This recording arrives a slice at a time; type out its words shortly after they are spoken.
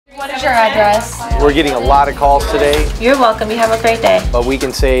What is your address? We're getting a lot of calls today. You're welcome. You have a great day. But we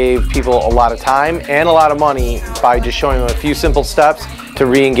can save people a lot of time and a lot of money by just showing them a few simple steps to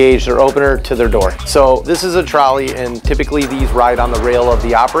re-engage their opener to their door. So this is a trolley, and typically these ride on the rail of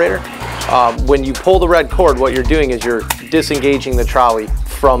the operator. When you pull the red cord, what you're doing is you're disengaging the trolley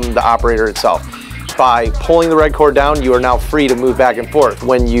from the operator itself. By pulling the red cord down, you are now free to move back and forth.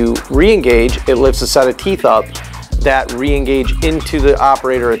 When you re-engage, it lifts a set of teeth up that re-engage into the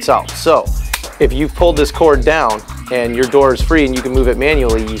operator itself. So if you've pulled this cord down and your door is free and you can move it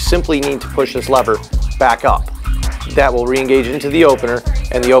manually, you simply need to push this lever back up. That will re-engage into the opener,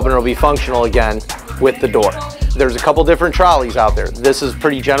 and the opener will be functional again with the door. There's a couple different trolleys out there. This is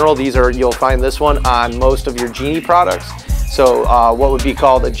pretty general. You'll find this one on most of your Genie products. So what would be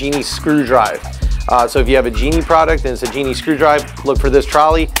called a Genie screw drive. So if you have a Genie product and it's a Genie screw drive, look for this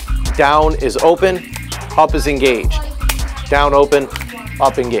trolley. Down is open, up is engaged. Down, open,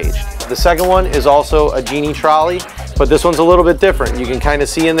 up, engaged. The second one is also a Genie trolley, but this one's a little bit different. You can kind of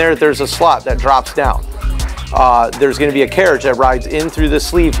see in there's a slot that drops down. There's going to be a carriage that rides in through the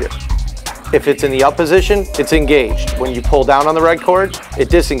sleeve here. If it's in the up position, it's engaged. When you pull down on the red cord, it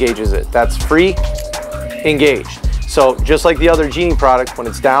disengages it. That's free, engaged. So just like the other Genie product, when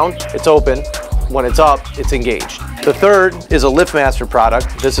it's down, it's open. When it's up, it's engaged. The third is a LiftMaster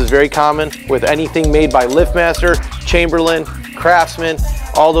product. This is very common with anything made by LiftMaster, Chamberlain, Craftsman,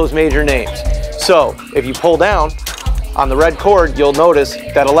 all those major names. So if you pull down on the red cord, you'll notice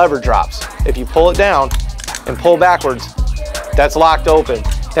that a lever drops. If you pull it down and pull backwards, that's locked open.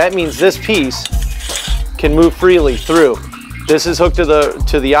 That means this piece can move freely through. This is hooked to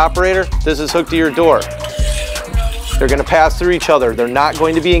the operator. This is hooked to your door. They're going to pass through each other. They're not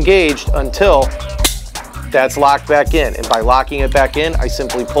going to be engaged until that's locked back in. And by locking it back in, I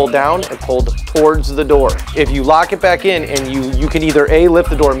simply pull down and pull towards the door. If you lock it back in, and you can either A, lift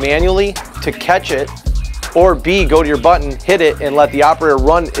the door manually to catch it, or B, go to your button, hit it, and let the operator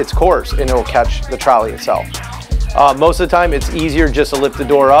run its course, and it'll catch the trolley itself. Most of the time, it's easier just to lift the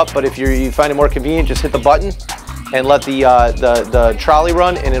door up, but if you find it more convenient, just hit the button and let the trolley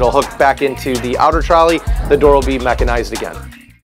run, and it'll hook back into the outer trolley. The door will be mechanized again.